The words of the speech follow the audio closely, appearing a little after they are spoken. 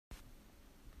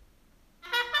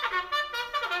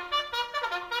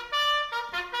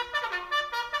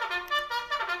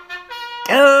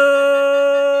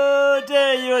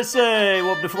USA!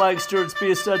 Welcome to Flag Stewards Be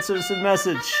a Stud Citizen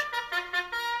message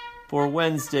for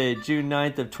Wednesday, June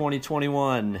 9th of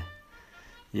 2021.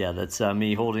 Yeah, that's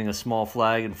me holding a small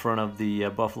flag in front of the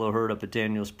buffalo herd up at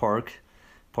Daniels Park,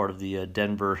 part of the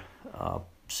Denver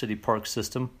city park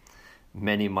system,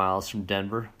 many miles from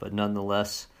Denver, but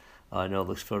nonetheless, I know it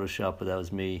looks photoshopped, but that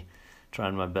was me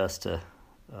trying my best to,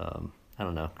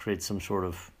 create some sort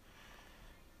of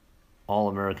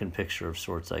all-American picture of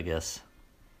sorts, I guess.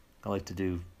 I like to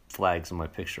do flags in my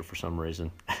picture for some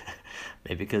reason.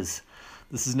 Maybe because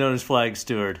this is known as Flag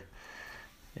Steward.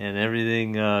 And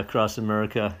everything across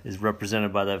America is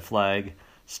represented by that flag.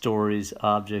 Stories,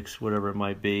 objects, whatever it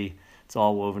might be. It's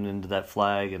all woven into that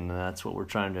flag, and that's what we're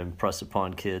trying to impress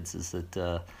upon kids, is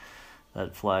that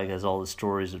that flag has all the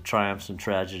stories of triumphs and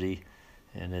tragedy.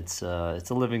 And it's a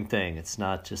living thing. It's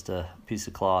not just a piece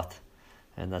of cloth.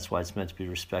 And that's why it's meant to be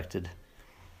respected.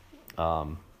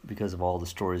 Because of all the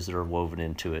stories that are woven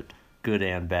into it, good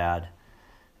and bad,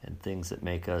 and things that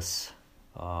make us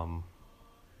and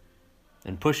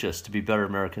push us to be better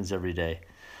Americans every day.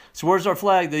 So where's our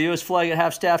flag? The U.S. flag at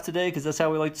half-staff today, because that's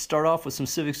how we like to start off with some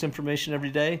civics information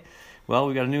every day. Well,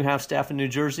 we got a new half-staff in New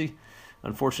Jersey,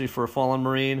 unfortunately for a fallen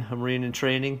Marine, a Marine in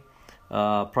training,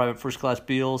 Private First Class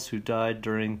Beals, who died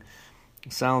during,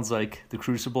 sounds like, the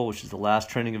Crucible, which is the last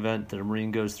training event that a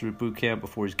Marine goes through at boot camp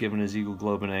before he's given his Eagle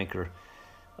Globe and Anchor.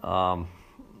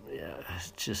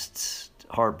 Just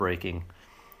heartbreaking.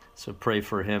 So pray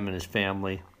for him and his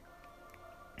family,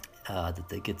 that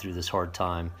they get through this hard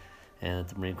time, and that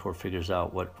the Marine Corps figures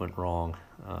out what went wrong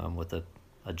with a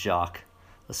jock,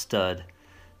 a stud,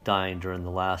 dying during the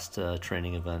last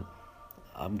training event.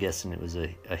 I'm guessing it was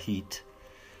a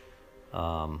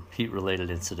heat-related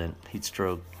incident, heat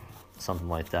stroke, something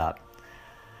like that.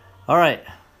 All right.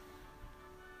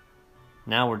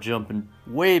 Now we're jumping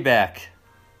way back.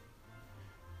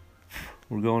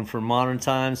 We're going from modern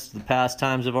times to the past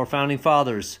times of our founding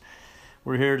fathers.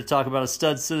 We're here to talk about a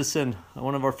stud citizen,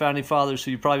 one of our founding fathers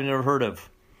who you probably never heard of.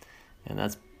 And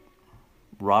that's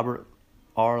Robert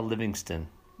R. Livingston.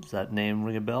 Does that name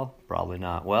ring a bell? Probably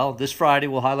not. Well, this Friday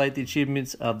we'll highlight the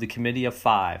achievements of the Committee of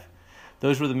Five.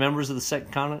 Those were the members of the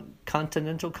Second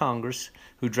Continental Congress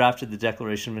who drafted the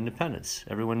Declaration of Independence.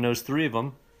 Everyone knows three of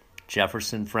them: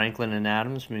 Jefferson, Franklin, and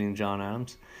Adams, meaning John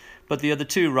Adams. But the other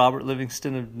two, Robert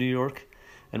Livingston of New York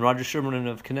and Roger Sherman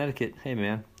of Connecticut, hey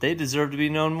man, they deserve to be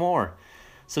known more.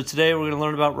 So today we're going to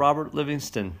learn about Robert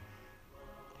Livingston.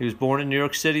 He was born in New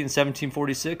York City in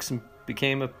 1746 and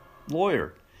became a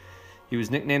lawyer. He was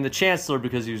nicknamed the Chancellor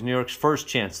because he was New York's first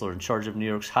Chancellor in charge of New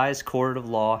York's highest court of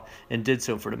law, and did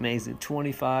so for an amazing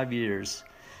 25 years.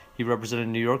 He represented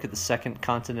New York at the Second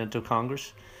Continental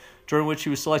Congress, during which he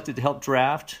was selected to help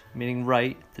draft, meaning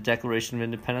write, the Declaration of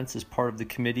Independence as part of the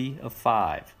Committee of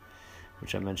Five,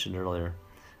 which I mentioned earlier.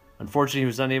 Unfortunately, he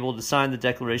was unable to sign the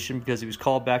Declaration because he was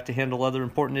called back to handle other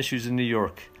important issues in New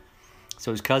York.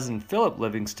 So his cousin, Philip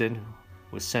Livingston,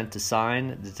 was sent to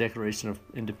sign the Declaration of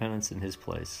Independence in his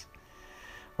place.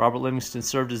 Robert Livingston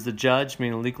served as the judge,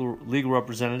 meaning legal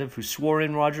representative, who swore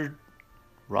in Roger?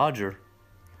 We're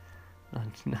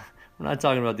not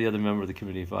talking about the other member of the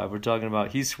Committee of Five. We're talking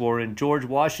about he swore in George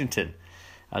Washington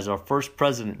as our first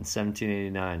president in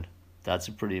 1789. That's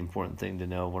a pretty important thing to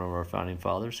know, one of our founding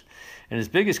fathers. And his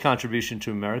biggest contribution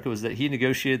to America was that he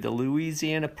negotiated the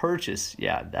Louisiana Purchase.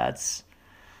 Yeah, that's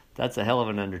a hell of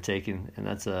an undertaking, and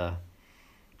that's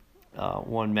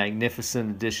one magnificent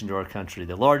addition to our country.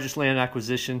 The largest land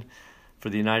acquisition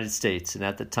for the United States. And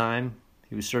at the time,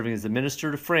 he was serving as the minister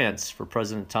to France for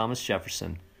President Thomas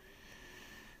Jefferson.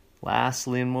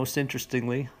 Lastly, and most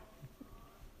interestingly,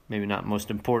 maybe not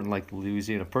most important like the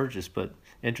Louisiana Purchase, but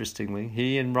interestingly,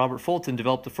 he and Robert Fulton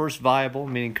developed the first viable,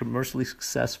 meaning commercially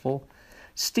successful,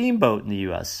 steamboat in the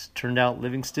U.S. Turned out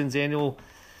Livingston's annual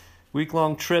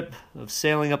week-long trip of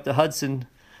sailing up the Hudson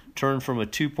turned from a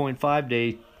week-long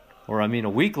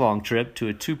trip to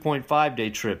a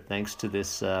 2.5-day trip, thanks to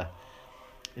this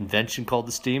invention called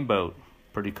the steamboat.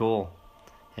 Pretty cool.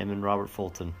 Him and Robert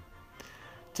Fulton.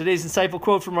 Today's insightful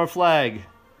quote from our flag,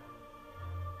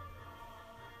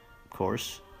 of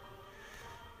course,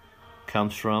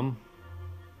 comes from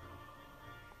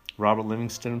Robert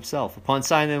Livingston himself. Upon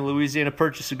signing the Louisiana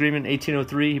Purchase Agreement in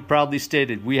 1803, he proudly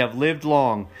stated, "We have lived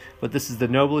long, but this is the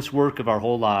noblest work of our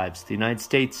whole lives. The United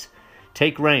States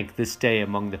take rank this day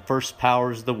among the first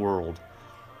powers of the world."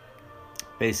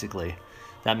 Basically,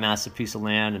 that massive piece of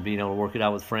land and being able to work it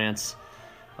out with France,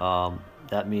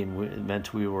 it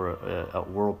meant we were a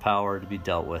world power to be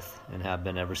dealt with, and have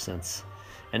been ever since.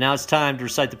 And now it's time to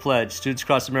recite the pledge. Students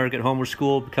across America at home or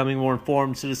school, becoming more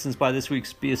informed citizens by this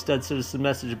week's Be a Stud Citizen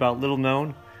message about little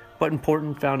known but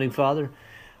important founding father,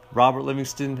 Robert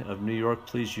Livingston of New York,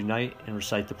 please unite and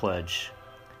recite the pledge.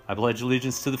 I pledge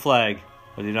allegiance to the flag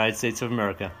of the United States of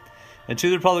America and to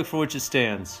the republic for which it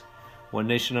stands, one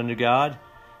nation under God,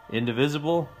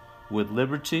 indivisible, with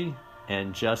liberty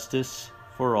and justice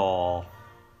for all.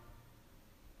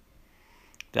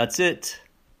 That's it.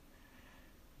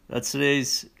 That's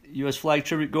today's U.S. flag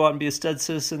tribute. Go out and be a stud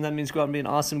citizen. That means go out and be an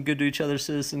awesome, good to each other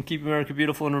citizen. Keep America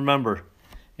beautiful, and remember,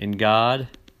 in God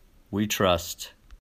we trust.